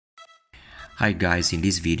Hi guys, in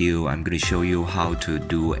this video I'm going to show you how to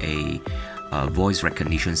do a voice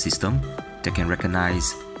recognition system that can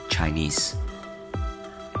recognize Chinese.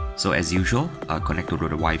 So as usual, connect to the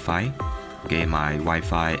Wi-Fi. Okay, my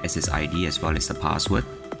Wi-Fi SSID as well as the password.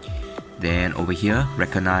 Then over here,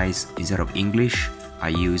 recognize, instead of English, I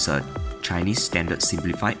use a Chinese standard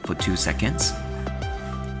simplified for 2 seconds.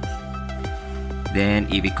 Then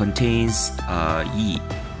if it contains Yi,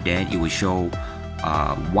 then it will show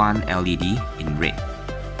one LED in red.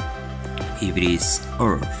 If it is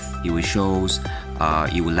Earth, it will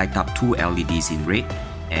it will light up 2 LEDs in red,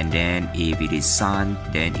 and then if it is Sun,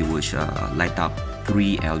 then it will light up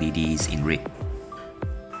 3 LEDs in red.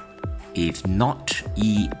 If not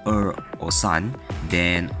Yi, Earth or Sun,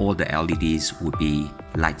 then all the LEDs would be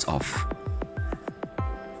lights off.